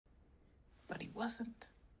wasn't.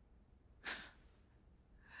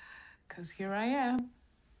 Because here I am.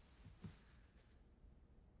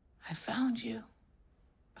 I found you,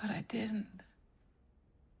 but I didn't.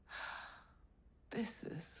 This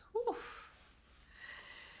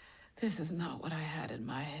is not what I had in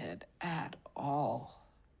my head at all.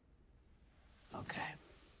 Okay.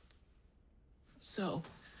 So,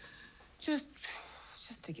 just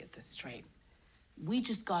to get this straight, we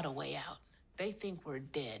just got a way out. They think we're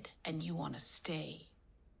dead, and you want to stay.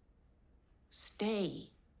 Stay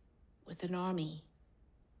with an army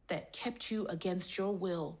that kept you against your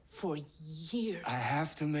will for years. I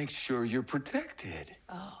have to make sure you're protected.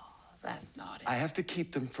 Oh, that's not it. I have to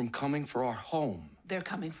keep them from coming for our home. They're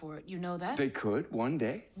coming for it. You know that? They could, one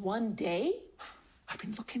day. One day? I've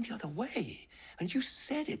been looking the other way, and you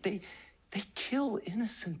said it. They kill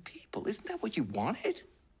innocent people. Isn't that what you wanted?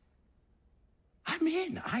 I'm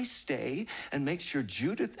in. I stay and make sure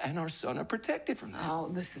Judith and our son are protected from that. Oh,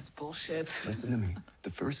 this is bullshit. Listen to me. The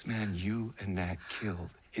first man you and Nat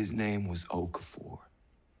killed, his name was Okafor.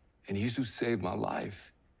 And he's who saved my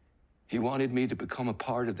life. He wanted me to become a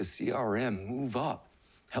part of the CRM, move up,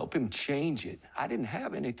 help him change it. I didn't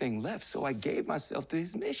have anything left, so I gave myself to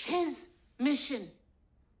his mission. His mission?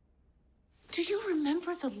 Do you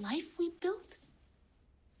remember the life we built?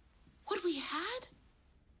 What we had?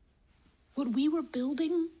 What we were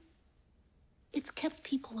building? It's kept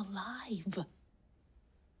people alive.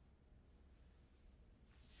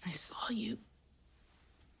 I saw you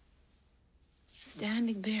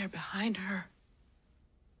standing there behind her.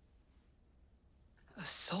 A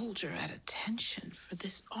soldier at attention for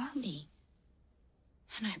this army.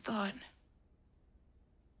 And I thought,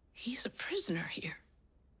 he's a prisoner here.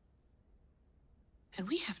 And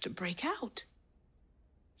we have to break out.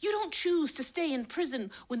 You don't choose to stay in prison.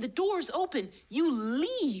 When the doors open, you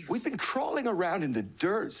leave. We've been crawling around in the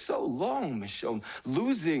dirt so long, Michonne,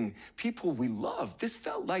 losing people we love. This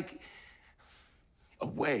felt like a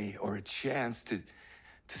way or a chance to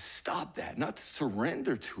stop that, not to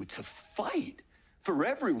surrender to it, to fight for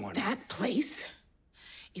everyone. That place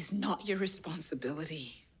is not your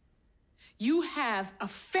responsibility. You have a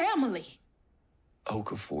family.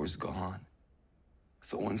 Okafor's gone.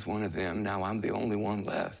 Thorne's one of them. Now I'm the only one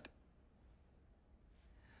left.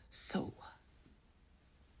 So,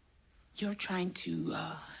 you're trying to,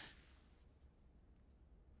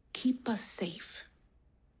 keep us safe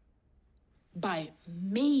by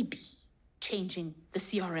maybe changing the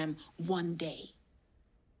CRM one day.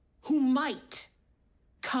 Who might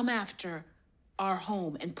come after our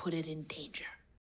home and put it in danger.